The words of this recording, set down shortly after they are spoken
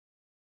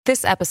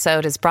This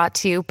episode is brought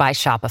to you by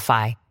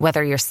Shopify.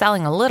 Whether you're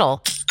selling a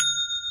little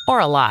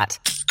or a lot,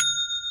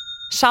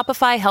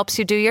 Shopify helps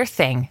you do your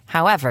thing,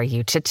 however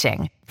you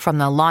cha-ching. From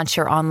the launch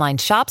your online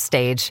shop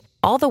stage,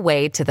 all the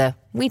way to the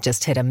we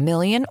just hit 1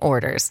 million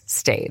orders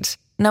stage.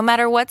 No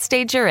matter what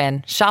stage you're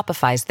in,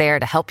 Shopify's there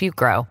to help you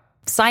grow.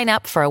 Sign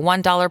up for a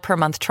 $1 per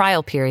month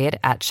trial period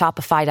at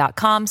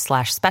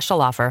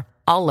shopify.com/special offer,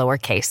 all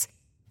lowercase.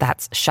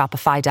 That's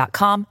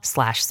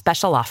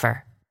shopify.com/special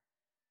offer.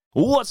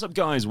 What's up,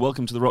 guys?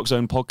 Welcome to the Rock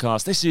Zone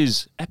podcast. This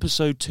is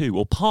episode 2,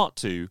 or part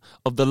 2,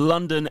 of the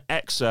London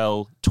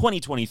XL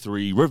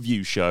 2023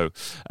 review show.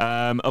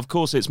 Of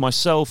course, it's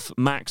myself,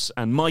 Max,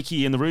 and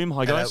Mikey in the room.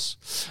 Hi, guys.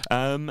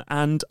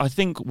 And I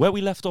think where we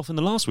left off in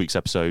the last week's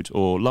episode,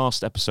 or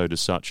last episode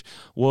as such,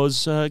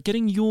 was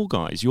getting your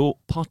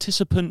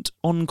participant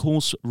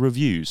on-course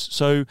reviews.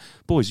 So,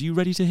 boys, are you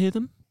ready to hear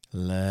them?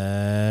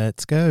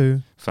 Let's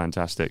go.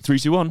 Fantastic. 3,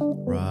 2, 1.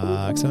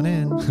 Rocks on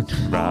in.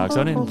 Rocks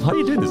on in. Why are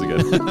you doing this again?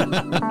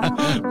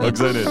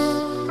 Rocks on in.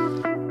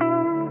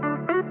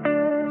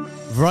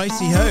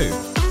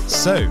 Righty-ho.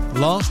 So,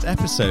 last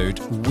episode,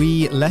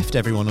 we left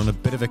everyone on a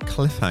bit of a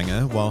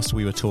cliffhanger whilst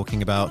we were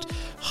talking about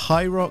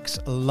HYROX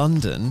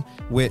London,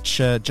 which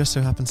just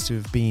so happens to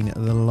have been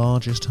the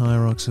largest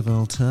HYROX of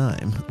all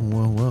time.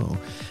 Whoa.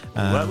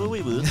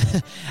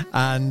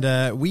 And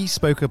we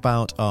spoke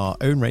about our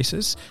own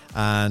races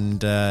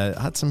and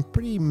had some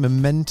pretty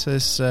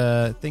momentous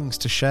things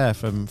to share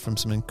from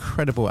some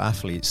incredible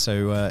athletes.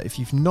 So if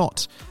you've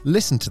not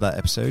listened to that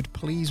episode,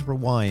 please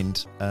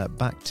rewind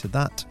back to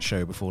that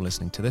show before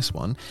listening to this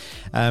one.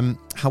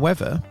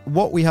 However,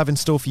 what we have in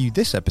store for you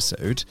this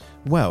episode,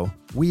 well,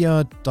 we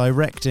are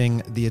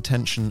directing the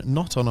attention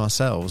not on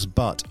ourselves,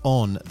 but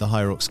on the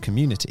HYROX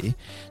community,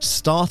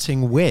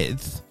 starting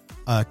with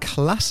a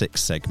classic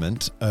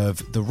segment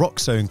of the Rock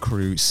Zone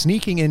crew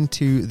sneaking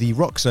into the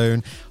Rock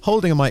Zone,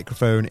 holding a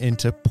microphone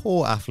into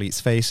poor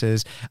athletes'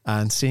 faces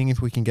and seeing if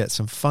we can get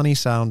some funny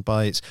sound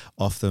bites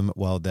off them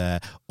while they're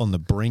on the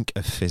brink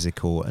of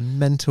physical and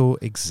mental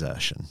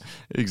exertion.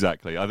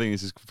 Exactly. I think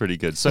this is pretty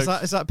good. So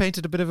is that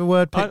painted a bit of a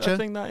word picture? I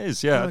think that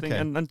is, yeah. Oh, I think,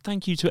 okay. and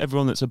thank you to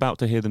everyone that's about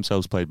to hear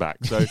themselves played back.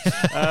 So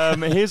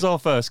here's our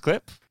first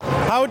clip.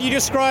 How would you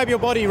describe your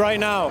body right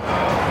now?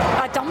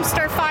 A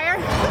dumpster fire.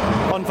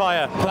 On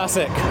fire.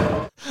 Classic.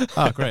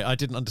 Oh, great. I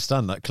didn't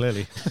understand that,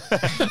 clearly.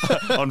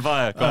 On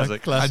fire.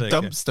 Classic. Classic. A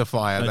dumpster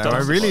fire, though. dumpster I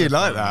really fire.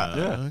 like that.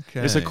 Yeah.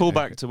 Okay. It's a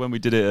callback to when we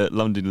did it at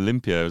London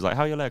Olympia. It was like,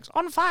 how are your legs?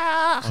 On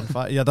fire! On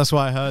fire. Yeah, that's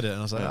why I heard it. And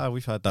I was like,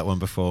 we've heard that one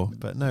before.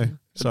 But no,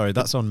 sorry,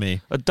 that's on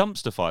me. A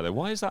dumpster fire, though.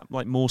 Why is that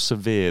like more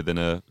severe than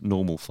a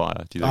normal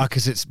fire, do you think?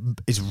 Because it's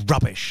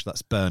rubbish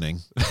that's burning.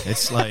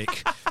 It's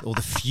like all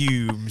the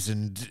fumes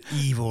and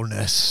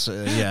evilness.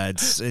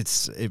 It's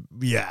serious.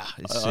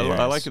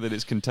 I like it that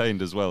it's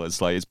contained as well.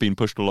 It's like it's been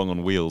pushed along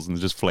on wheels and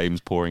there's just flames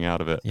pouring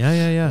out of it.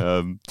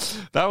 Yeah.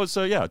 That was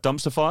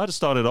dumpster fire to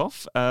start it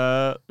off.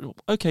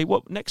 Okay,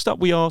 what next up?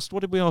 What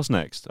did we ask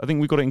next? I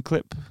think we got it in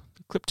clip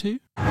 2.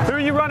 Who are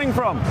you running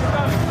from?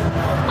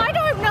 I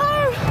don't know.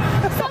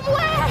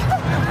 Somewhere.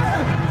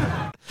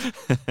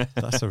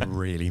 That's a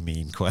really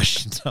mean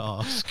question to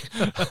ask.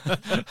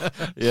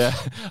 Yeah,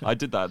 I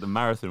did that at the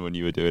marathon when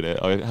you were doing it.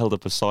 I held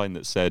up a sign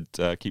that said,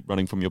 keep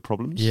running from your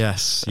problems.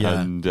 Yes,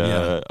 yeah. And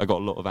I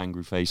got a lot of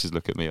angry faces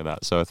look at me at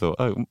that. So I thought,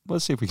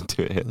 let's see if we can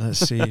do it here. Let's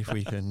see if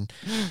we can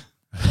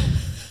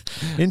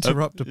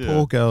interrupt a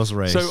poor girl's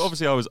race. So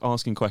obviously I was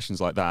asking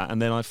questions like that.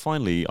 And then I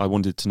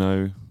wanted to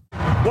know...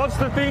 What's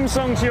the theme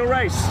song to your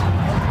race?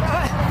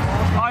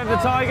 Eye of the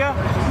Tiger?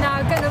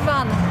 No, gonna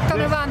run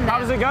now. How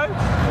does it go?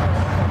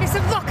 It's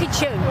a Rocky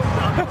tune.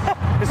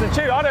 It's a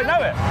tune. I don't know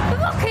it. The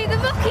Rocky.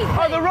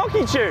 Oh, the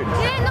Rocky tune.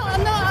 Yeah,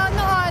 not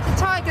Eye of the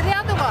Tiger, the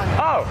other one.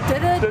 Oh.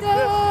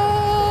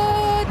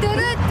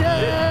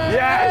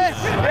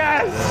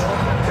 Yes.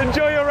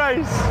 Enjoy your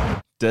race.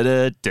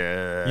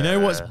 You know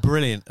what's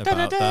brilliant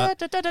about that?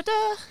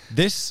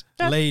 This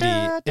lady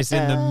is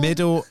in the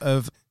middle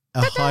of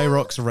a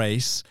HYROX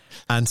race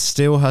and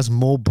still has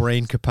more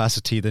brain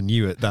capacity than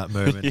you at that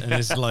moment, and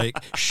is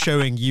like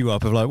showing you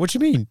up of like, what do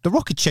you mean? The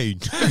Rocket tune.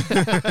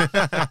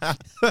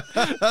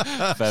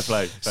 Fair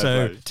play.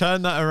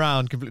 Turn that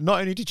around.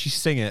 Not only did she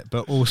sing it,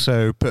 but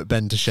also put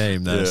Ben to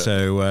shame there. Yeah.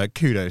 So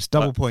kudos,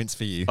 double points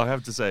for you. I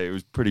have to say, it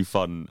was pretty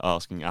fun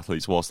asking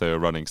athletes whilst they were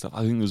running stuff.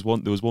 I think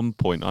there was one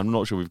point, I'm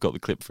not sure we've got the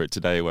clip for it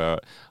today, where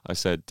I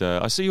said,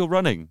 I see you're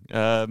running.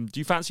 Do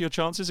you fancy your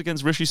chances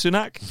against Rishi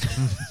Sunak?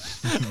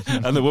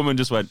 And the woman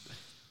just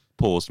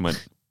paused and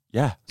went,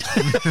 yeah. I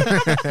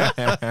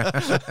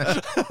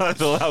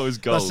thought that was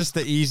gold. That's just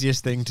the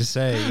easiest thing to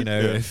say,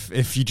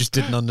 if you just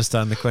didn't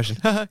understand the question.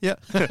 Yeah.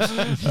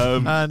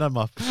 And I'm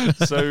up.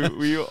 So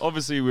we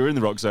were in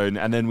the Rock Zone,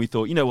 and then we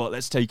thought, you know what,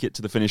 let's take it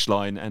to the finish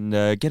line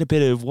and get a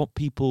bit of what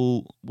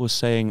people were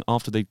saying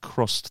after they'd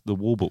crossed the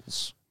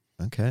warbles.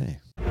 Okay.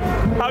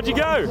 How'd you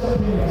go?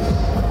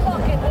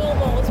 Fucking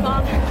warbles,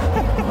 man.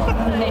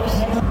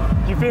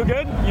 Do you feel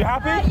good? You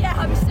happy? Yeah,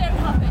 I'm so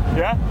happy.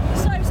 Yeah?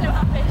 So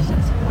happy.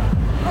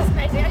 That's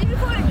amazing. Are you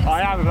recording this?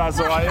 I am, if that's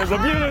all right. It was a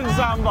beautiful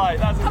soundbite.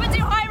 Come and do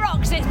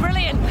HYROX, it's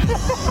brilliant.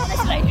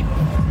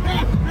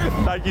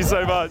 Thank you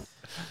so much.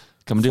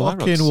 Come and do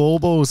Fucking HYROX. wall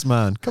balls,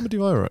 man. Come and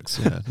do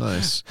HYROX. Yeah,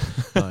 nice.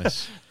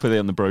 Put it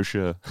on the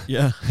brochure.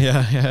 Yeah,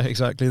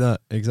 exactly that.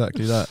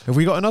 Have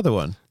we got another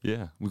one?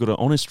 Yeah, we've got an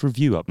honest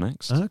review up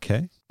next.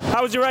 Okay.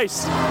 How was your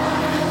race?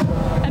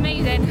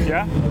 Amazing.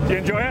 Yeah? Do you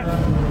enjoy it?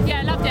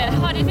 Yeah, loved it.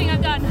 Hardest thing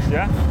I've done.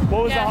 Yeah?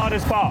 What was the Yeah.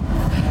 hardest part?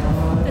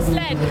 The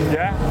sled.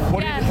 Yeah?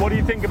 What do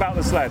you think about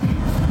the sled?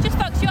 Just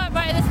fucks you up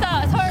right at the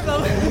start. It's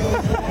horrible.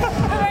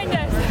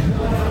 Horrendous.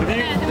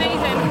 Yeah, it's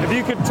amazing. If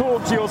you could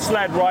talk to your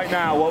sled right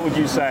now, what would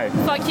you say?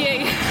 Fuck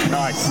you.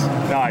 Nice.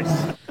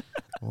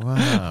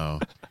 Wow.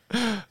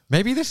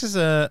 Maybe this is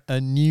a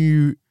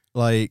new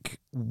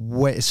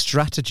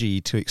strategy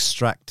to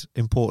extract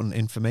important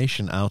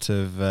information out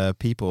of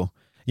people.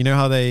 You know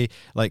how they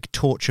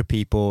torture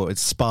people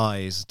as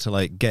spies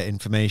to get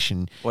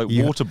information,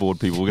 Waterboard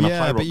people. We're going to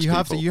HYROX but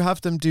people. you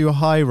have them do a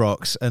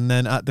HYROX, and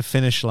then at the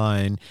finish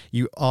line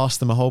you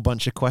ask them a whole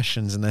bunch of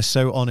questions, and they're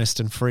so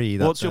honest and free.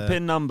 What's your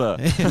PIN number?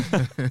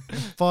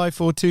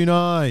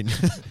 5429.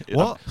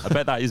 What? I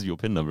bet that is your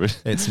PIN number.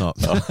 It's not.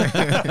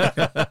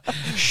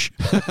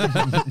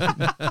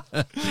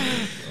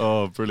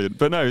 Oh, brilliant.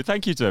 But no,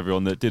 thank you to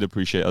everyone that did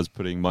appreciate us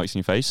putting mics in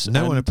your face.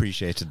 No one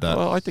appreciated that.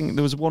 Well, I think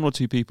there was one or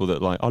two people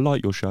that I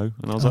like your show,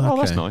 and I was like, oh,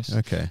 that's nice.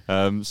 Okay.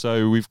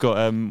 So we've got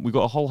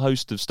a whole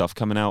host of stuff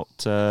coming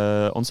out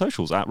on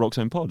socials at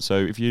Roxzone Pod. So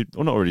if you're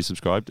not already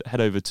subscribed,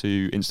 head over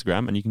to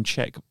Instagram and you can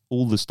check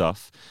all the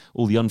stuff,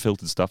 all the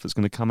unfiltered stuff that's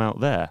going to come out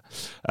there.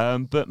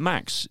 But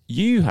Max,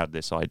 you had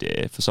this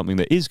idea for something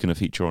that is going to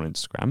feature on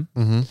Instagram.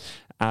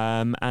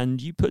 Mm-hmm. And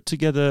you put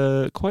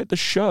together quite the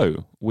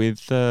show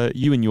with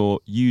you in your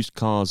used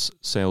cars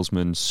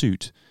salesman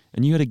suit,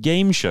 and you had a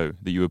game show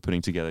that you were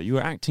putting together. You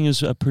were acting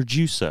as a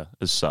producer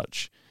as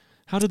such.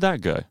 How did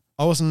that go?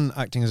 I wasn't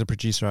acting as a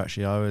producer,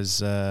 actually. I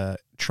was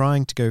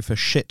trying to go for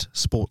shit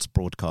sports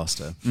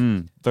broadcaster.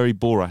 Very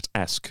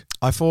Borat-esque.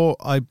 I thought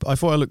I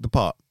looked the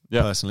part.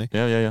 Yeah. Personally.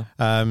 Yeah.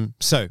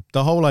 So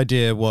the whole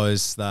idea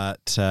was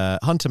that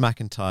Hunter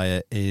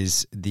McIntyre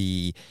is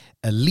the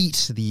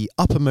elite, the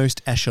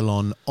uppermost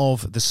echelon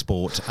of the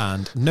sport,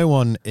 and no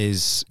one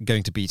is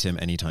going to beat him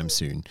anytime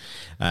soon.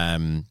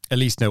 At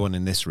least no one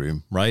in this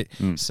room, right?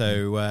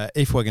 So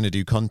if we're going to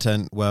do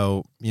content,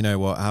 well, you know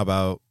what? How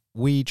about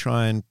we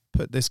try and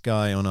put this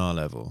guy on our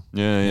level?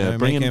 Yeah.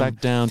 Bring him back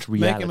down to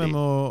reality. Make him a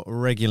more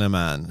regular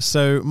man.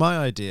 So my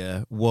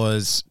idea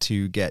was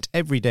to get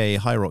everyday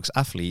HYROX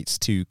athletes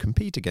to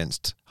compete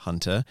against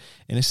Hunter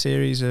in a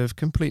series of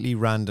completely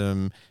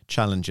random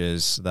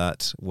challenges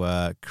that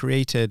were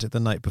created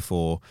the night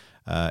before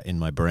in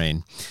my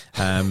brain.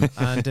 And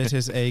it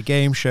is a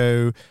game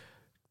show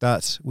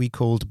that we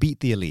called Beat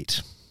the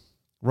Elite.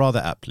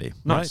 Rather aptly.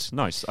 Nice.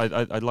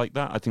 I like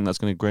that. I think that's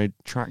going to great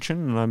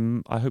traction,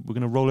 and I hope we're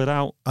going to roll it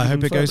out. I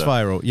hope it goes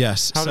viral.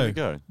 Yes. How did it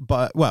go?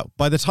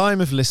 By the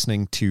time of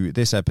listening to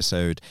this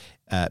episode,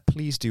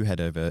 please do head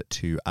over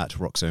to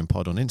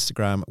 @RoxZonePod on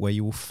Instagram, where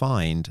you will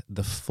find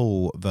the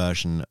full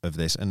version of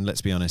this. And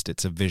let's be honest,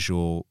 it's a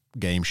visual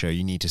game show.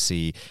 You need to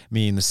see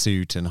me in the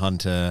suit and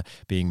Hunter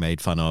being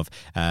made fun of.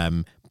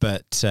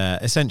 But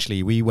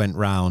essentially, we went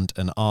round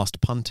and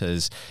asked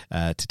punters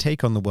to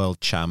take on the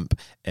world champ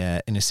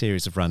in a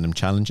series of random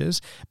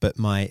challenges. But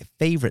my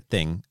favourite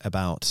thing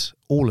about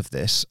all of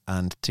this,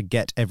 and to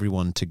get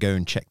everyone to go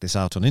and check this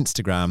out on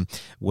Instagram,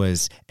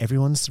 was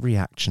everyone's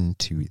reaction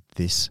to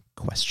this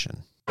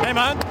question. Hey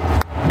man,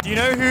 do you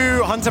know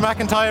who Hunter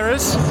McIntyre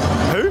is?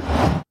 Who?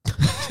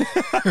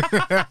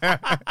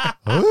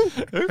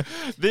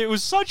 It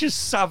was such a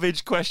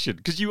savage question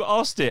because you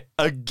asked it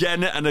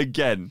again and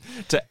again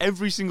to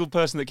every single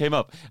person that came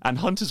up, and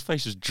Hunter's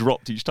face just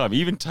dropped each time. He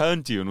even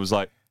turned to you and was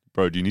like,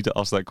 "Bro, do you need to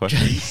ask that question?"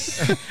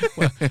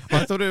 Well,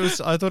 I thought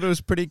it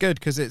was pretty good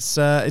because he's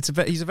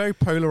a very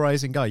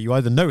polarizing guy. You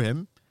either know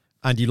him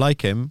and you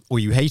like him, or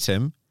you hate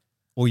him,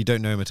 or you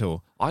don't know him at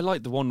all. I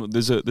like the one.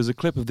 There's a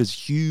clip of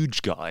this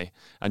huge guy,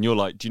 and you're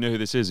like, "Do you know who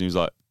this is?" And he's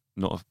like,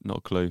 Not a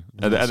clue.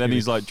 And then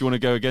he's like, "Do you want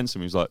to go against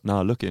him?" He's like,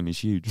 "No, look at him, he's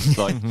huge." It's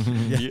like,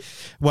 yeah.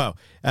 Well,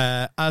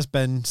 as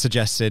Ben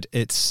suggested,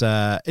 it's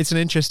an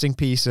interesting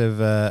piece of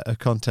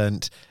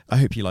content. I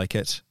hope you like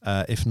it.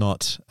 If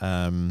not,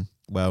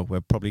 well,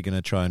 we're probably going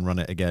to try and run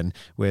it again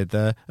with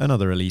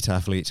another elite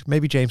athlete,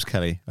 maybe James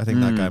Kelly. I think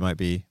that guy might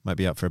be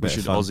up for a bit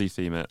of fun. We should Aussie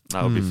theme it.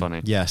 That would be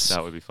funny. Yes.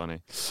 That would be funny.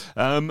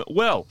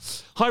 Well,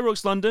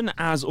 HYROX London,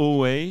 as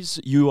always,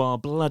 you are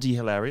bloody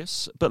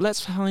hilarious. But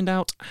let's find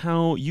out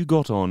how you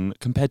got on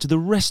compared to the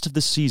rest of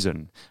the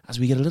season as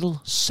we get a little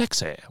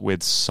sexy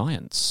with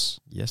science.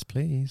 Yes,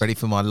 please. Ready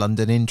for my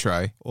London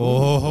intro?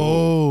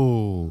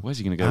 Oh. Where's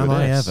he going to go Am with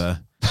I this?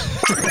 ever?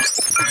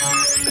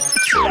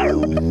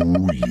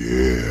 Oh,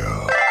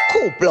 yeah.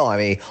 Cool,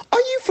 blimey. Are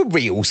you for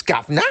reals,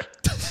 governor?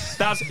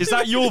 Is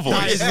that your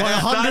voice?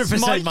 That is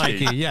 100%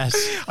 Mikey, yes.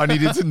 I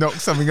needed to knock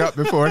something up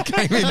before I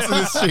came into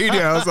the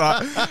studio. I was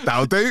like,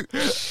 that'll do.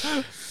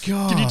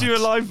 God. Can you do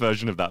a live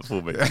version of that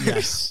for me?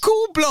 Yes.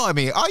 Cool,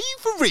 blimey. Are you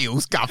for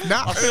reals,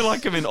 governor? I feel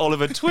like I'm in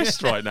Oliver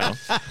Twist right now.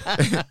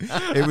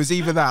 It was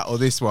either that or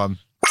this one.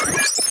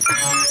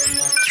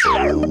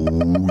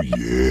 Oh,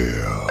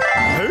 yeah.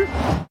 Who?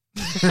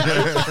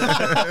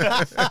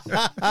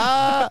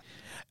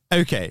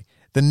 Okay.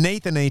 The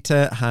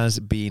Nathanator has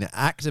been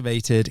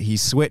activated.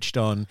 He's switched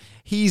on.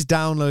 He's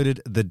downloaded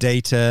the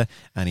data,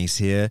 and he's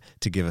here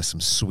to give us some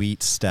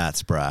sweet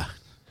stats, brah.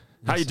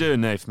 How you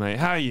doing, Nath, mate?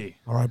 How are you?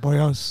 All right,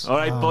 boyos. All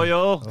right,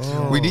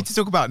 boyo. We need to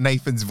talk about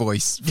Nathan's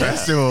voice.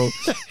 First of all,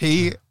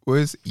 he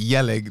was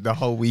yelling the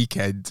whole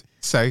weekend.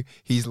 So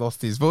he's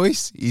lost his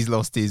voice. He's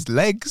lost his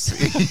legs.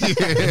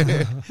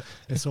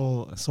 It's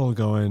all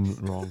going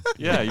wrong.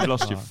 Yeah, you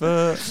lost your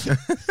foot.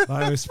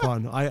 That was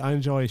fun. I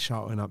enjoy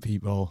shouting at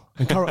people,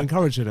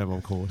 encouraging them,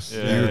 of course.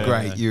 Yeah. You were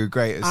great. You were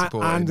great at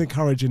supporting. And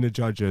encouraging the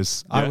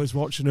judges. Yeah. I was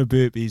watching the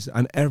burpees,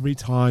 and every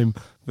time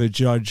the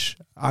judge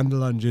and the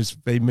lunges,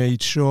 they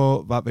made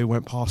sure that they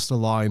went past the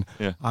line.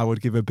 Yeah. I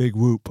would give a big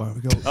whoop. I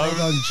would go, well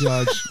done,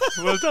 judge.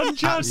 Well done,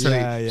 Judge. Absolutely.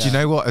 Yeah. Do you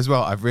know what, as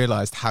well? I've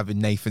realised having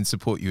Nathan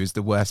support you is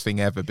the worst thing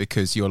ever,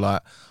 because you're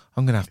like,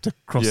 I'm going to have to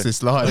cross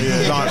this line.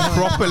 Like,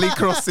 properly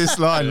cross this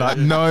line. Like,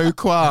 no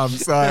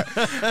qualms. Like,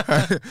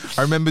 I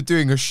remember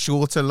doing a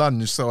shorter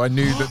lunge, so I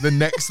knew that the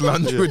next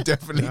lunge would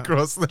definitely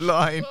cross the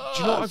line.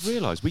 Do you know what I've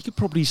realised? We could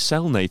probably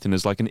sell Nathan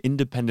as like an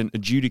independent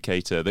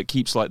adjudicator that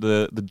keeps like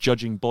the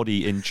judging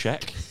body in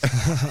check.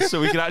 So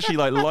we could actually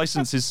like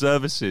license his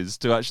services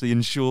to actually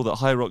ensure that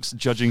HYROX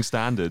judging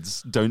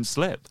standards don't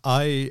slip.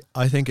 I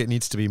think it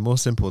needs to be more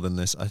simple than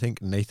this. I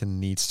think Nathan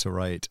needs to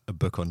write a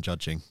book on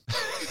judging.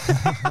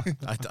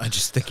 I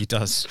just think he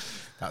does.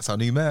 That's our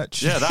new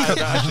merch. Yeah, that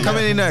actually,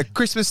 Coming in a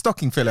Christmas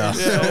stocking filler.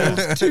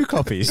 Sold 2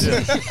 copies.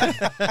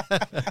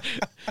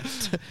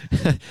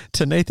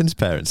 To Nathan's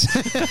parents.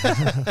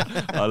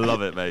 I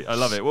love it, mate. I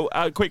love it. Well,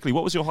 quickly,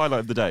 what was your highlight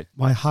of the day?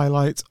 My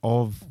highlight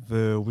of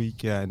the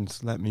weekend,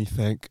 let me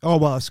think. Oh,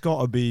 well, it's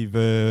got to be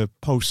the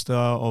poster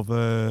of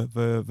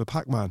the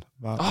Pac-Man.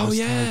 Oh,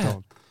 yeah.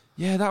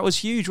 Yeah, that was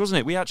huge, wasn't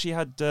it? We actually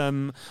had,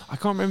 I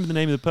can't remember the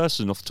name of the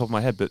person off the top of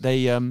my head, but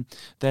they,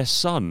 their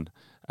son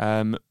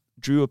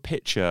drew a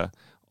picture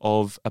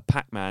of a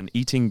Pac-Man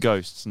eating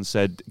ghosts and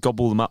said,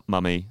 "Gobble them up,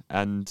 mummy."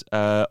 And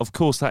of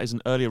course, that is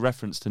an earlier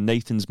reference to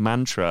Nathan's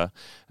mantra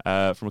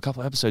from a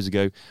couple of episodes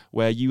ago,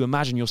 where you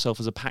imagine yourself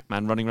as a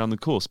Pac-Man running around the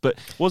course. But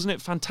wasn't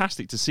it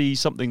fantastic to see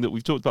something that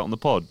we've talked about on the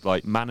pod,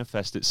 like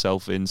manifest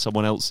itself in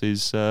someone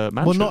else's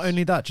mantra? Well, not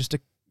only that, just a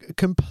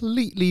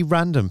completely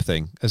random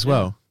thing as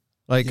well.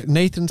 Like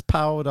Nathan's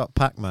powered up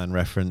Pac-Man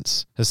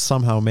reference has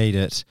somehow made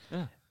it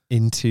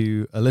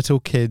into a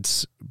little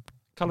kid's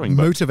colouring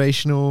book.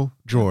 Motivational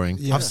drawing.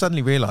 Yeah. I've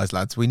suddenly realised,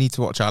 lads, we need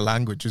to watch our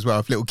language as well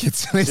if little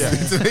kids are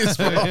listening to this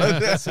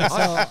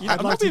pod.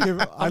 I'd like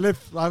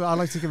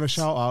to give a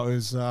shout out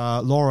is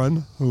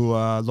Lauren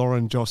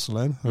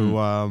Jocelyn,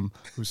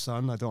 whose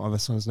son, I don't have her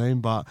son's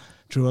name, but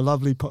drew a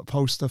lovely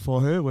poster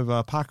for her with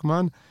a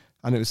Pac-Man.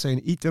 And it was saying,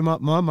 "Eat them up,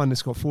 mum," and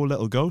it's got 4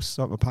 little ghosts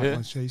that the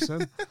Pac-Man's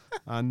chasing.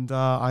 And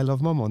I love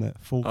mum on it.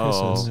 Full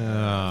Christmas.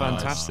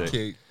 Fantastic.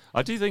 Cute.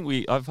 I do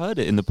think I've heard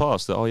it in the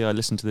past that, I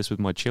listened to this with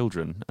my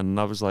children, and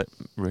I was like,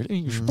 really?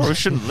 You probably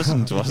shouldn't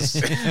listen to us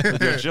with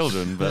your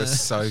children. But We're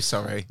so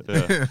sorry.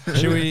 yeah.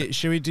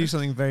 Should we do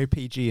something very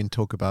PG and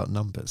talk about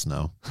numbers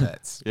now?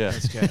 Let's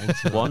Get into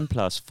it. 1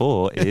 +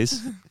 4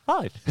 is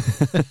 5.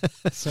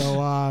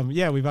 So,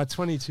 we've had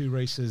 22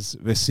 races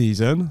this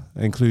season,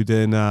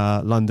 including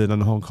London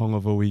and Hong Kong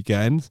over the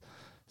weekend.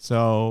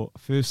 So,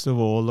 first of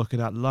all,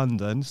 looking at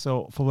London.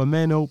 So, for the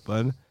Men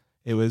Open,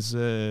 it was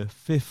the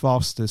 5th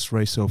fastest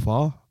race so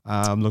far.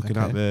 Looking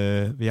at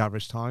the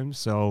average time.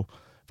 So,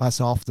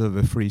 that's after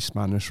the 3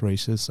 Spanish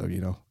races. So,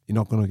 you're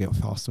not going to get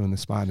faster in the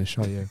Spanish,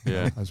 are you?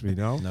 Yeah. As we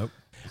know. Nope.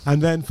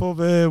 And then for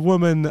the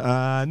woman,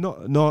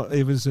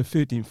 it was the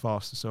 13th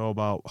fastest, so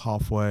about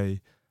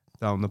halfway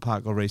down the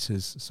pack of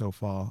races so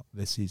far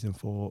this season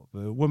for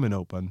the Women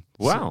Open.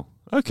 Wow.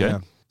 Okay. Yeah.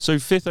 So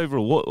 5th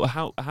overall.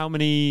 How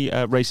many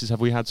races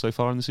have we had so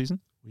far in the season?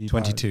 We've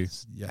 22.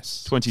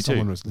 Yes. 22.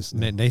 Someone was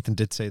listening. Nathan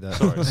did say that.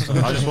 Sorry.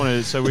 I just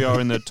wanted. So we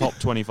are in the top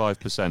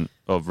 25%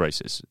 of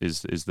races.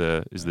 Is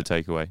the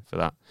takeaway for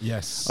that?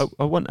 Yes.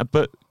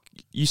 But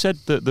you said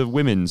that the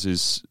women's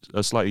is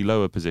a slightly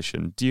lower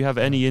position. Do you have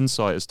any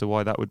insight as to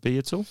why that would be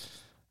at all?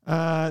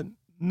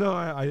 No,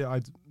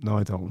 I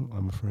don't.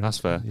 I'm afraid. That's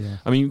fair. Yeah.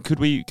 I mean, could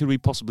we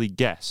possibly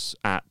guess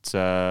at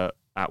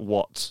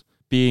what,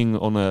 being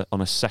on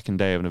a second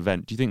day of an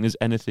event, do you think there's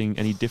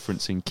any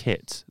difference in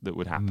kit that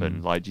would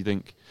happen? Like, do you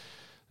think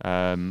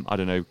I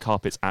don't know,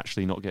 carpets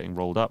actually not getting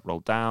rolled up,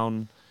 rolled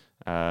down,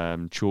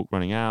 chalk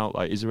running out?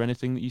 Like, is there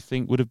anything that you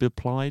think would have been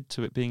applied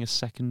to it being a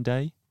second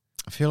day?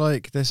 I feel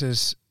like this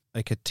is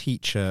like a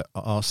teacher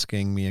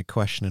asking me a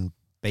question and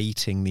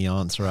baiting the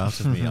answer out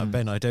of me.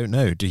 Ben, I don't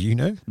know. Do you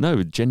know?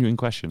 No, genuine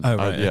question. Oh,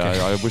 right,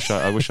 okay. I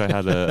wish I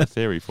had a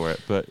theory for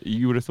it, but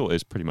you would have thought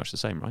it's pretty much the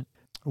same, right?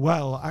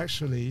 Well,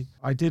 actually,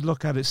 I did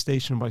look at it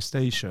station by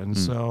station.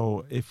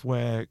 So if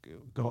we've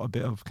got a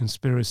bit of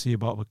conspiracy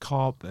about the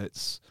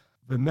carpets,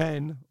 the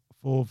men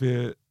for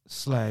the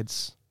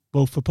sleds,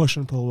 both for push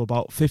and pull, were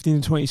about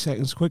 15 to 20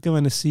 seconds quicker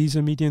than the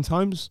season median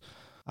times.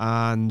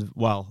 And,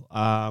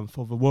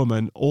 for the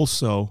woman,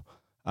 also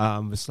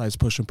the slides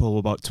push and pull were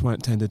about 10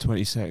 to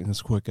 20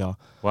 seconds quicker.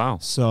 Wow.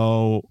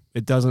 So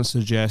it doesn't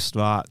suggest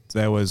that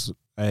there was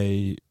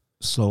a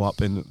slow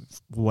up in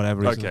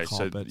whatever reason. Okay, the car,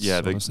 so but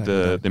yeah,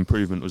 the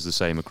improvement was the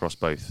same across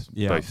both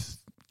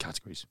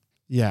categories.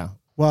 Yeah.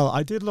 Well,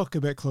 I did look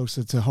a bit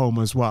closer to home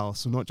as well,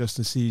 so not just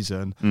the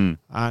season.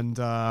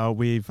 And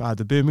we've had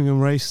the Birmingham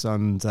race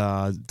and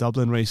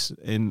Dublin race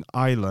in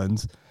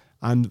Ireland,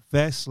 and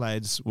their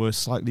sleds were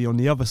slightly on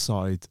the other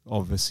side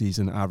of the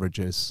season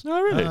averages.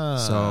 Oh, really?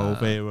 So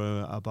they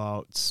were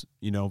about,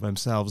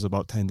 themselves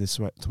about 10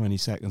 to 20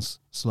 seconds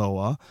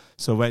slower.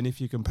 So then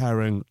if you're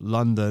comparing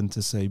London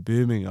to, say,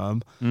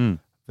 Birmingham,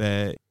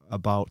 they're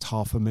about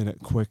half a minute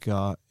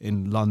quicker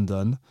in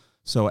London.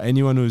 So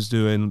anyone who's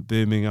doing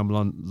Birmingham,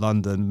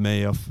 London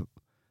may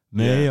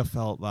have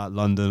felt that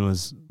London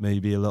was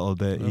maybe a little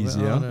bit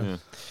easier.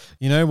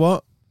 You know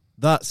what?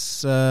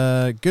 That's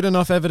good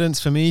enough evidence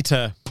for me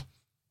to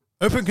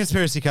open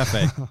Conspiracy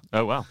Cafe.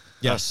 Oh, wow.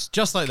 Yes,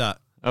 just like that.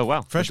 Oh,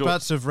 wow. Fresh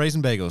bats of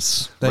raisin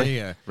bagels. There you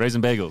go.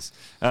 Raisin bagels.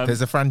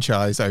 There's a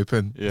franchise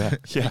open. Yeah.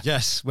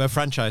 Yes, we're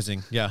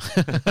franchising. Yeah.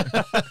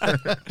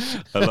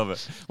 I love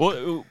it.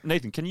 Well,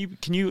 Nathan, can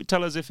you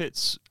tell us if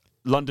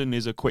London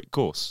is a quick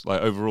course,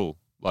 like overall,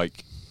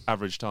 like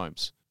average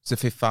times? It's the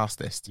fifth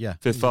fastest. Yeah.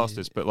 Fifth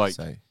fastest, but like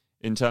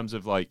in terms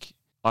of like,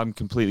 I'm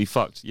completely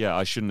fucked. Yeah,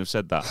 I shouldn't have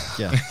said that.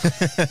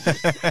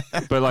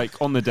 Yeah. But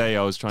like on the day,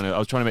 I was trying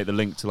to make the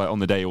link to like on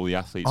the day all the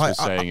athletes were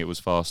saying it was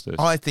fastest.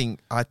 I think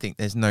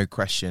there's no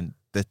question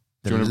that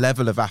the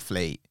level of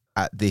athlete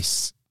at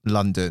this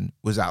London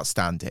was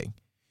outstanding.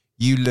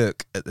 You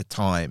look at the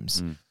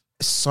times.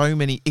 So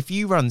many. If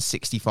you run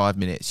 65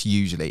 minutes,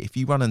 usually, if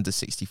you run under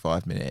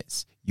 65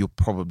 minutes, you're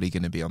probably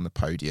going to be on the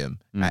podium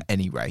at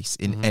any race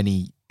in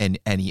any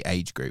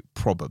age group.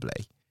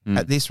 Probably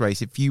at this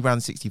race, if you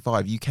ran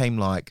 65, you came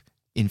like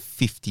in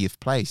 50th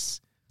place.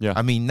 Yeah,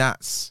 I mean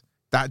that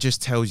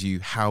just tells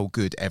you how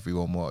good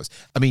everyone was.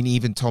 I mean,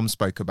 even Tom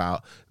spoke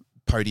about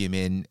podium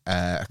in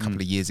a couple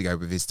of years ago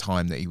with his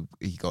time that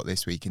he got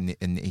this week, and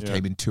he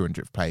came in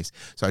 200th place.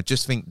 So I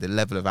just think the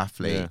level of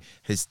athlete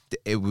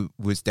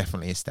was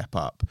definitely a step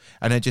up.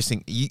 And I just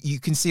think you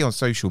can see on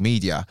social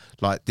media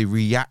like the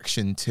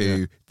reaction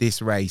to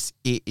this race.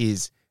 It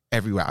is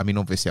everywhere. I mean,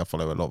 obviously I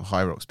follow a lot of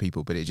HYROX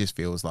people, but it just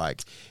feels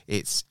like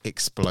it's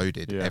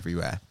exploded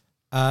everywhere.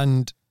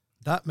 And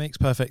that makes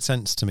perfect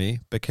sense to me,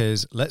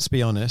 because let's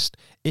be honest,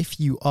 if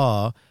you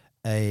are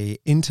a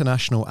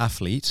international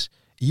athlete,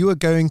 you are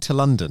going to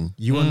London.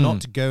 You are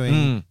not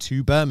going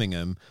to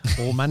Birmingham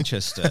or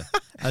Manchester.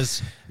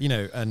 As you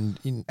know, and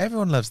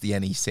everyone loves the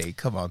NEC.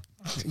 Come on,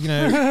 as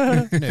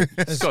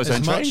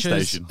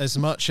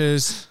much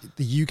as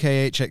the UK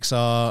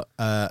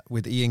HXR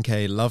with Ian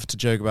K love to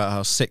joke about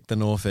how sick the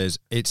North is,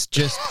 it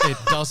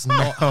does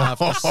not have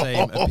the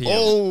same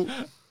appeal.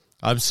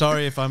 I'm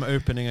sorry if I'm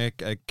opening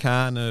a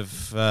can of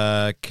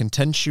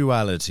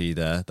contentuality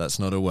there. That's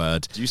not a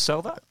word. Do you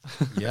sell that?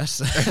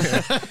 Yes.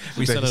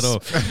 We sell it all.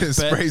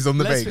 Sprays on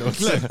the bagels.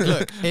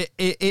 Look,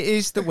 it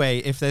is the way.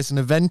 If there's an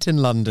event in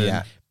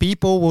London,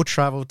 people will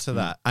travel to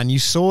that. And you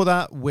saw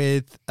that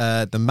with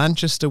the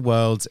Manchester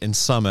Worlds in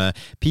summer.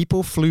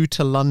 People flew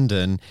to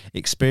London,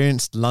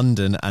 experienced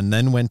London, and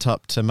then went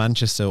up to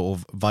Manchester, or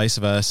vice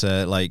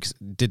versa, like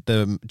did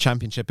the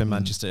championship in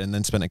Manchester and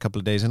then spent a couple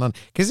of days in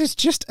London. Because it's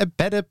just a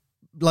better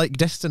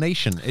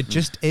destination. It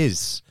just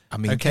is. I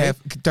mean,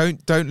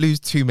 don't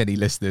lose too many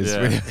listeners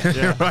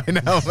right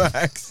now,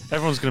 Max.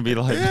 Everyone's going to be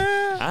like,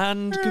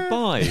 and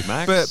goodbye,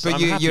 Max.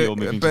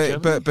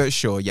 But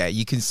sure,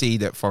 you can see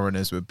that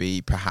foreigners would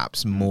be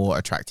perhaps more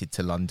attracted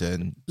to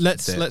London.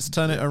 Let's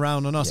turn it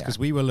around on us, because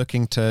we were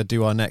looking to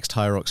do our next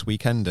HYROX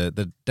weekender.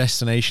 The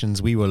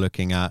destinations we were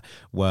looking at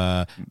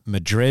were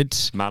Madrid,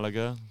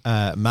 Malaga.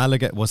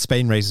 Well,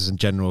 Spain races in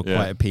general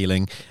quite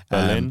appealing.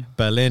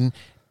 Berlin.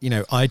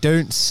 I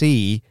don't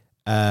see.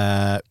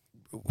 I'm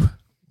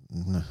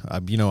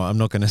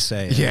not going to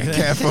say it. Yeah,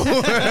 careful.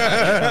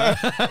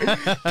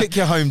 Pick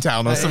your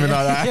hometown or something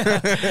like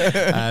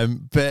that.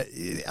 But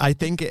I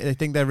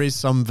think there is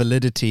some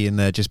validity in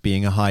there just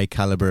being a high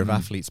caliber of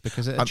athletes,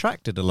 because it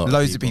attracted a lot.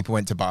 Loads of people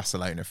went to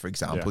Barcelona, for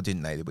example,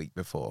 didn't they, the week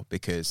before?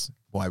 Because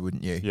why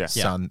wouldn't you? Yeah.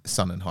 Sun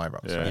and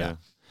HYROX. Yeah.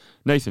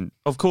 Nathan,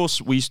 of course,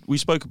 we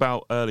spoke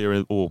about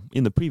earlier, or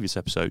in the previous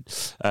episode,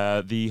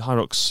 the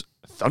HYROX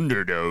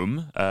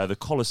Thunderdome, the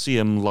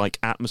Colosseum-like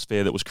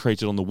atmosphere that was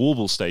created on the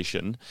Warble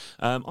station.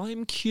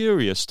 I'm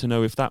curious to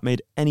know if that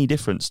made any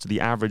difference to the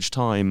average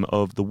time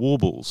of the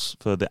Warbles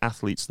for the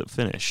athletes that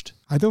finished.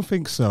 I don't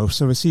think so.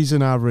 So the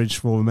season average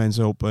for the men's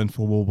open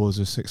for Warbles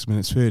is 6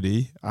 minutes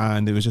 30,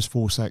 and it was just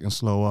 4 seconds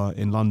slower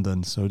in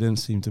London, so it didn't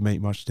seem to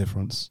make much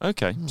difference.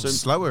 Okay. So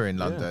slower in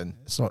London.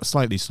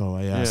 Slightly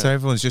slower, yeah. So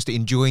everyone's just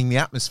enjoying the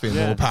atmosphere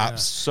more,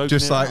 perhaps.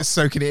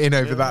 Soaking it in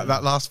over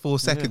that last 4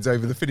 seconds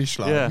over the finish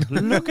line. Yeah.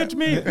 Look at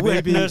me,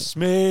 witness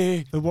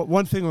me. The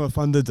one thing with a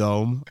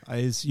Thunderdome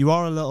is you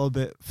are a little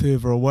bit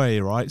further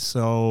away, right?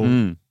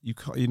 So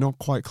you're not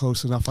quite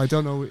close enough. I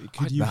don't know.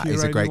 Could you that hear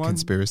is a great anyone?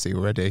 conspiracy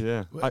already.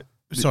 Yeah.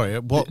 Sorry,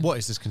 what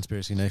is this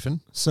conspiracy,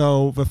 Nathan?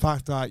 So the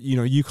fact that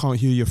you can't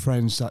hear your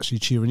friends actually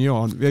cheering you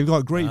on. They've got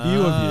a great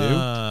view of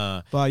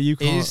you, but you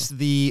can't. Is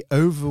the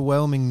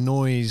overwhelming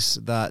noise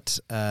that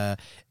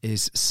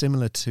is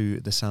similar to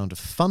the sound of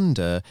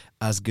thunder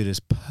as good as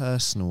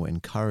personal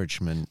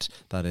encouragement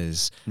that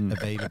is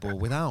available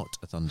without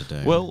a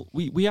Thunderdome? Well,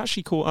 we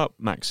actually caught up,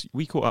 Max.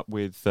 We caught up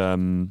with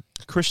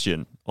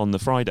Christian on the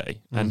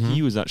Friday, and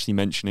he was actually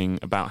mentioning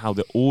about how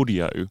the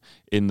audio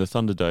in the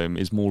Thunderdome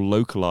is more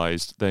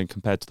localized than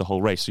compared to the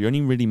whole race. So you're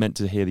only really meant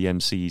to hear the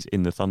MCs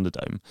in the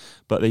Thunderdome.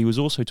 But he was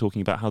also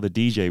talking about how the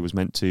DJ was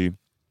meant to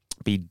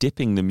be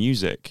dipping the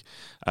music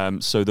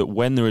so that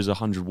when there is a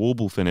 100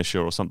 warble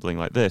finisher or something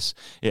like this,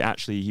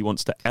 he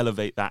wants to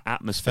elevate that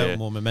atmosphere, felt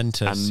more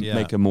momentous, and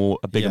make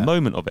a bigger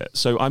moment of it.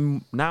 So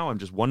I'm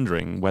just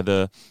wondering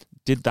whether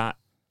did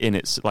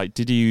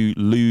you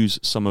lose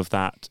some of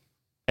that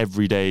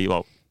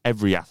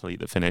every athlete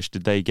that finished,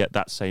 did they get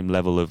that same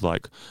level of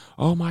like,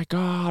 oh my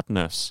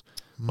godness?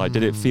 Like,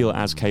 did it feel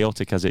as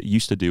chaotic as it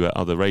used to do at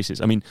other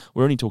races? I mean,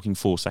 we're only talking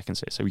 4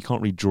 seconds here, so we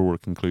can't really draw a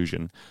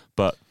conclusion.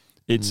 But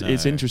it's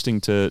interesting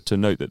to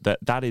note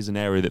that is an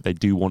area that they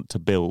do want to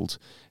build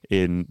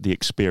in the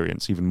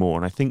experience even more.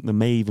 And I think there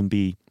may even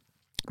be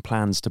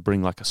plans to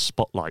bring like a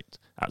spotlight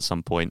at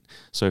some point.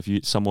 So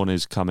if someone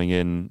is coming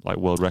in like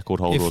world record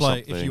holder or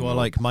something. If you are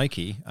like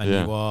Mikey and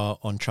you are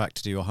on track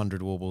to do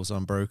 100 warbles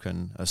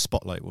unbroken, a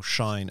spotlight will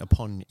shine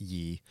upon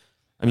ye.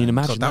 I mean,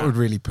 imagine that would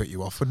really put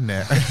you off, wouldn't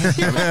it?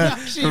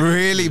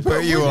 Really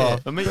put you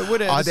off. I mean,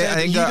 would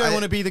it? You don't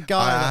want to be the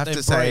guy that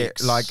have to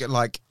breaks. Say,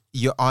 like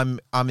I'm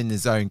in the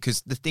zone,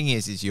 because the thing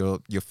is you're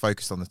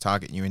focused on the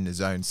target and you're in the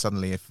zone.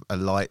 Suddenly, if a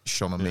light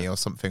shone on me or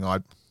something,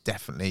 I'd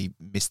definitely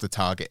miss the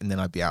target and then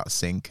I'd be out of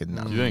sync. And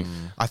you think?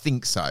 I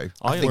think so.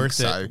 I think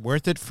so.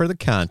 Worth it for the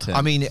content.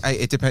 I mean,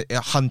 it depends.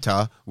 A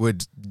Hunter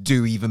would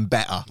do even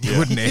better,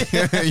 wouldn't he?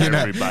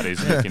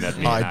 Everybody's looking at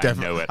me. I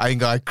know it. I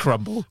think I'd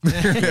crumble.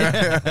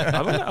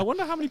 I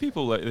wonder how many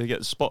people they get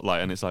the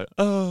spotlight and it's like,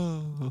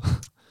 oh,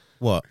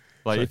 what?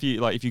 Like if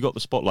you got the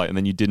spotlight and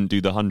then you didn't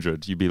do the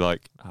 100, you'd be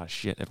like, oh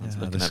shit, everyone's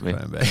looking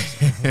at me.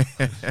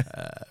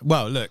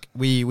 Well, look,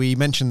 we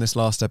mentioned this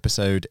last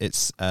episode.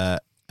 It's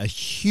a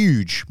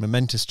huge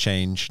momentous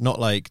change, not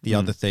like the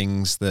other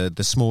things, the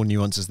small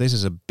nuances. This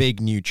is a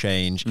big new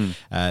change.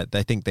 I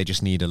think they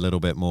just need a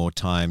little bit more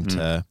time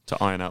to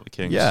iron out the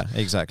kinks. Yeah,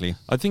 exactly.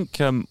 I think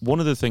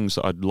one of the things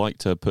that I'd like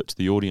to put to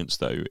the audience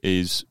though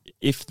is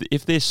if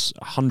this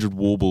 100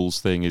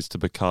 warbles thing is to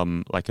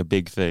become like a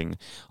big thing,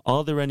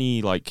 are there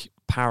any like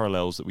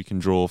parallels that we can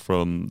draw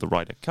from the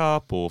Ryder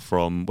Cup or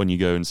from when you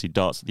go and see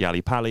darts at the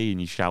Ali Pali and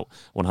you shout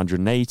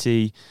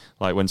 180,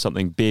 like when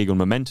something big or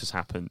momentous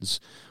happens?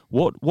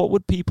 What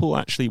could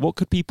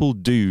people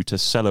do to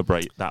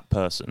celebrate that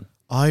person?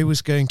 I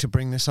was going to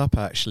bring this up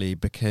actually,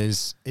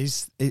 because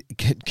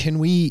can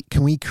we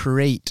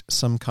create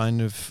some kind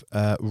of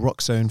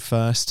rock zone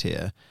first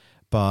here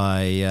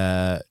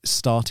by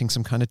starting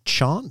some kind of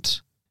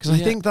chant? Because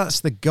I think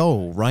that's the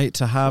goal, right?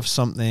 To have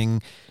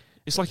something.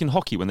 It's like in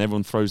hockey when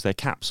everyone throws their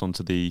caps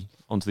onto the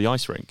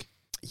ice rink.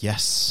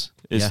 Yes.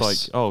 It's like,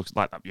 oh, it's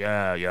like,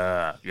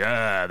 yeah,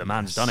 the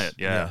man's done it,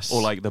 yeah. Yes.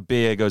 Or like the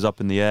beer goes up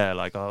in the air,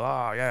 like,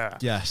 oh yeah.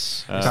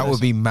 Yes. That would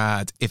be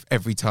mad if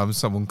every time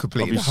someone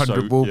completed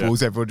 100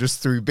 warbles, everyone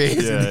just threw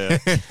beers in.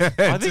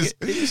 I think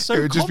it is so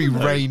it would just be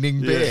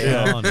raining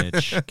beer.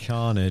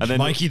 Carnage. And then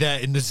Mikey there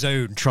in the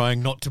zone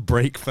trying not to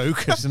break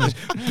focus and there's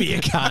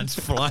beer cans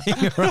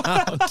flying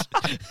around.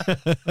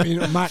 I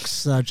mean,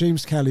 Max,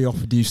 James Kelly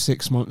offered you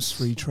 6 months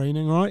free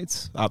training,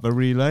 right? At the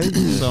relay.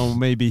 So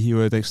maybe he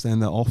would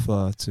extend that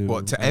offer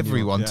to... to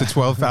everyone, to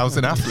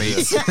 12,000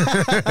 athletes.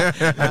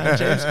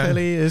 James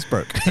Kelly is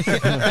broke.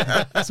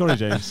 Sorry,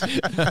 James.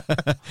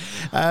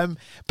 But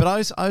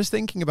I was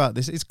thinking about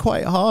this. It's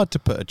quite hard to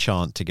put a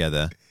chant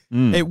together.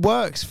 It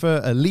works for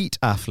elite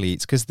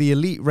athletes because the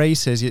elite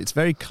races, it's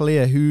very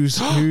clear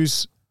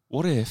who's.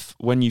 What if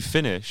when you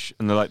finish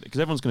and they're like,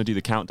 because everyone's going to do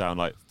the countdown,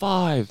 like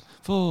 5,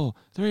 4,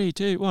 3,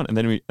 2, 1, and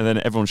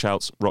then everyone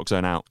shouts "Rock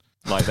Zone out,"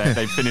 like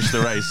they finished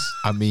the race.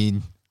 I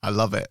mean, I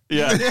love it.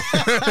 Yeah.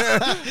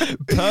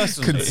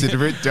 Personally,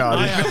 consider it done.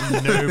 I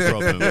have no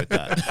problem with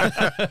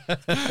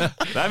that.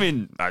 I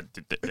mean,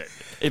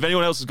 if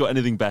anyone else has got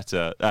anything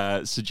better,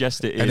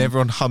 suggest it. And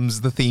everyone hums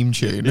the theme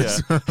tune. Yeah.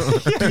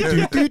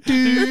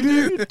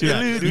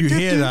 You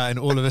hear that, and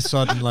all of a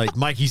sudden, like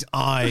Mikey's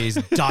eyes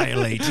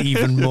dilate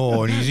even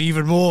more, and he's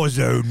even more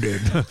zoned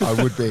in. I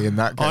would be in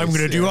that case. I'm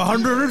going to do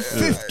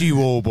 150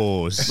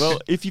 warbles. Well,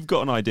 if you've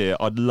got an idea,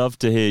 I'd love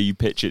to hear you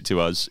pitch it to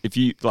us. If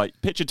you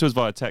pitch it to us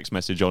via text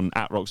message on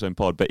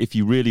 @RockZonePod. But if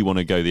you really want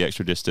to go the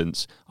extra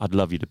distance, I'd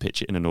love you to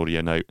pitch it in an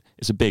audio note.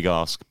 It's a big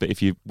ask, but if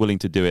you're willing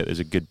to do it, there's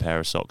a good pair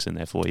of socks in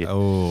there for you.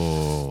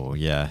 Oh,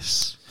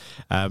 yes.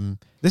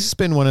 This has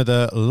been one of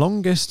the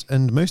longest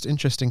and most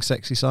interesting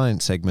Sexy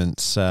Science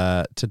segments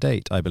to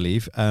date, I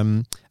believe.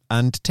 And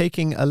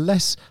taking a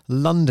less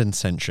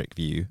London-centric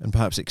view, and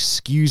perhaps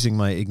excusing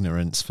my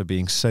ignorance for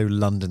being so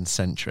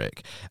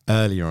London-centric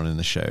earlier on in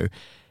the show,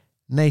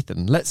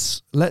 Nathan,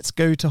 let's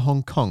go to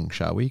Hong Kong,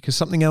 shall we? Because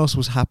something else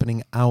was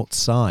happening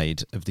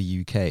outside of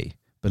the UK,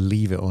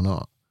 believe it or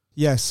not.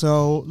 Yeah,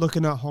 so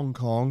looking at Hong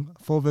Kong,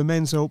 for the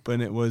men's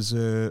open, it was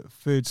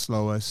third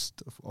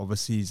slowest of a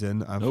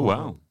season. And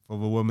for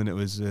the women, it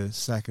was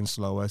second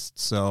slowest.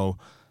 So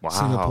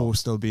Singapore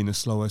still being the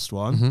slowest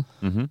one.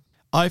 Mm-hmm. Mm-hmm.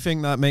 I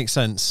think that makes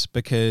sense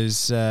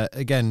because,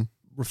 again,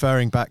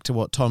 referring back to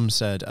what Tom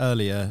said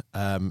earlier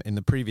in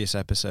the previous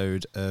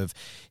episode of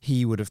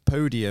he would have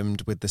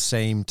podiumed with the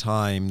same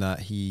time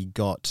that he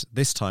got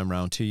this time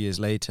round 2 years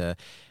later.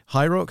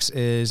 HYROX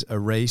is a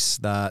race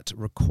that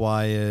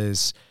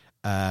requires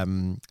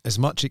as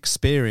much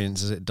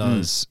experience as it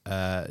does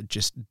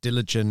just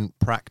diligent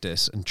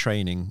practice and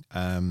training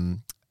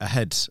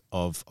ahead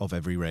of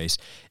every race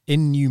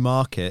in new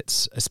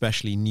markets,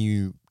 especially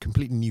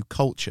completely new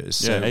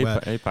cultures. Yeah, so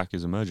APAC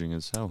is emerging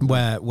as hell.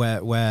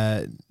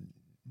 Where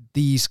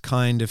these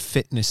kind of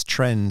fitness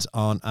trends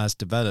aren't as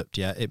developed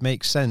yet, it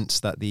makes sense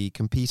that the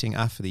competing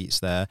athletes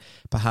there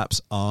perhaps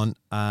aren't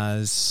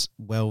as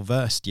well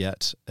versed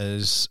yet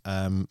as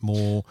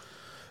more.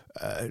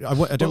 I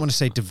don't want to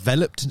say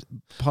developed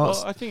parts.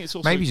 Well, I think it's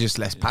also maybe just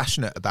less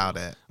passionate about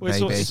it. Well,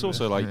 it's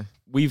also like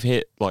we've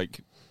hit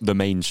like the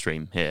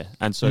mainstream here,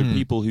 and so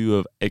people who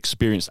have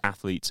experienced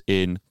athletes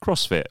in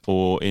CrossFit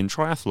or in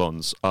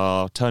triathlons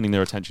are turning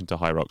their attention to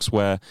HYROX.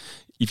 Where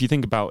if you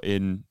think about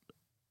in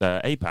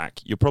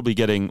APAC, you're probably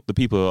getting the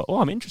people who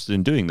are, I'm interested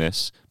in doing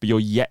this, but you're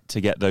yet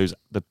to get the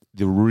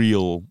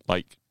real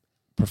like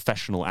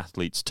professional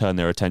athletes turn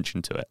their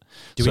attention to it.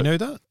 Do we know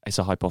that? It's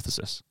a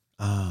hypothesis.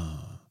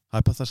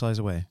 Hypothesize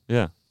away.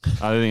 Yeah.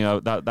 I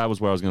think that was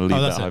where I was going to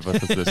leave that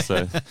hypothesis.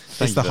 So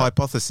it's the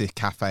Hypothesis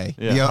Cafe.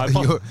 Yeah,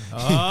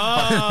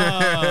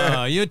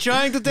 you're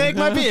trying to take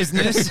my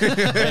business.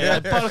 Hey, I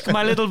park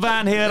my little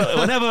van here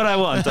whenever I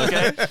want,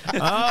 okay?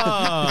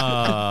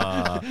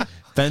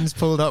 Ben's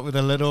pulled up with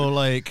a little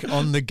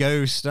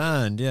on-the-go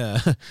stand, yeah.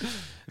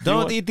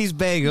 Don't eat these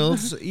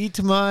bagels.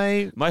 Eat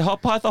my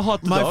hot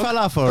dog. My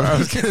falafel. I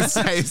was going to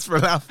say it's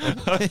falafel.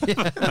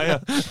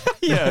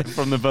 Yeah,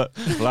 from the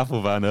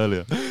falafel van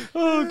earlier.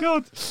 Oh,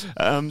 God.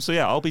 So,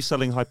 yeah, I'll be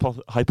selling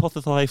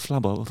hypothesize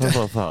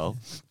falafel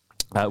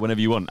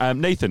whenever you want.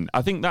 Nathan,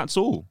 I think that's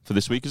all for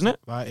this week, isn't it?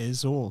 That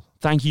is all.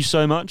 Thank you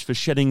so much for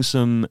shedding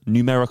some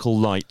numerical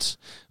light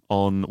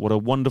on what a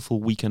wonderful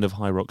weekend of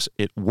HYROX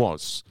it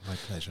was. My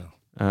pleasure.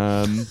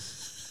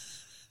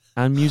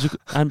 And music,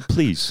 and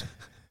please...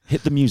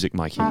 hit the music,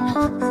 Mikey.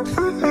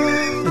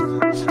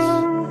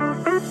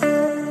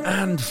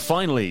 And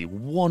finally,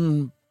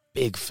 one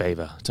big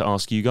favour to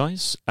ask you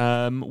guys.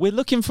 We're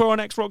looking for our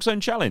next Rock Zone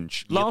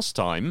challenge. Yep. Last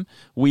time,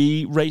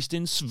 we raced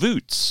in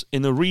Svoots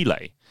in the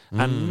relay.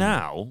 And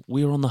now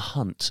we're on the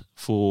hunt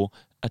for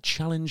a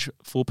challenge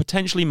for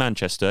potentially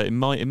Manchester. It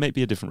may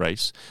be a different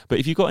race. But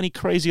if you've got any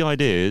crazy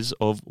ideas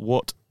of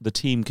what the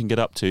team can get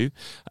up to...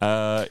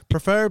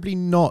 preferably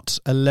not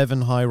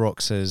 11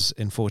 HYROXes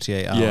in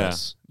 48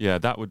 hours. Yeah,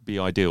 that would be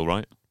ideal,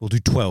 right? We'll do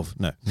 12.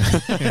 No.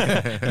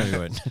 No, we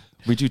won't.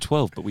 We do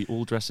 12, but we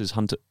all dress as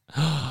Hunter.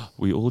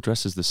 We all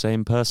dress as the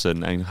same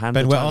person and hand.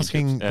 Ben, we're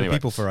asking the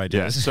people for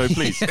ideas. Yeah, so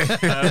please,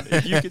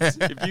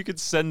 if you could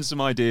send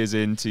some ideas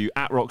in to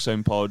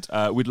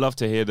 @RockZonePod, we'd love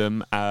to hear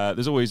them.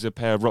 There's always a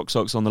pair of rock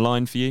socks on the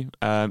line for you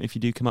if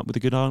you do come up with a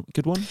good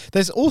one.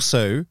 There's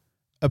also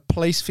a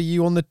place for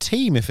you on the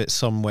team if it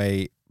some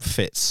way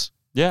fits.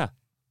 Yeah.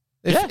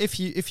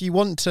 If you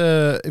want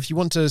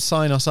to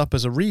sign us up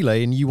as a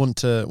relay and you want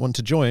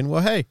to join,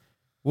 well, hey,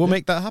 we'll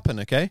make that happen.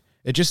 Okay,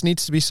 it just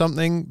needs to be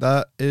something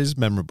that is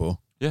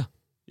memorable. Yeah,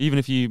 even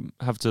if you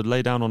have to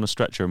lay down on a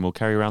stretcher and we'll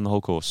carry around the whole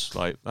course,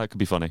 like that could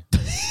be funny.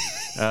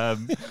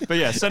 But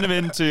yeah, send them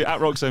in to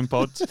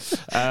 @RockZonePod.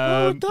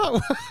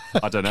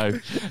 I don't know.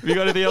 Have you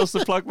got anything else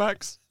to plug,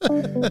 Max?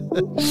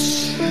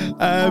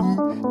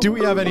 Do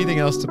we have anything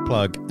else to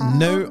plug?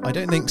 No, I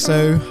don't think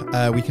so.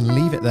 We can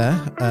leave it there.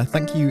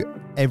 Thank you,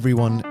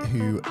 everyone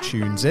who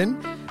tunes in.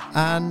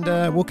 And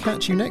we'll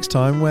catch you next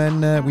time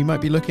when we might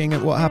be looking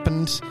at what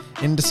happened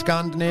in the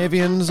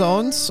Scandinavian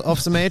zones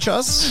of the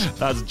majors.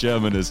 That's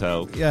German as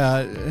hell.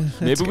 Yeah.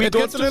 It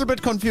gets a little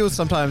bit confused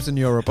sometimes in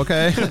Europe,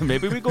 okay?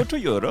 Maybe we go to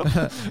Europe.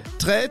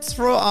 3,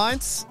 2, 1.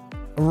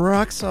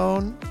 Rock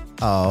Zone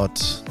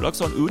out. Rock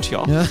Zone out,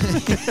 ja.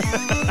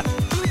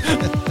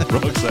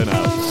 Rock Zone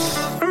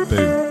out.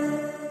 Boom.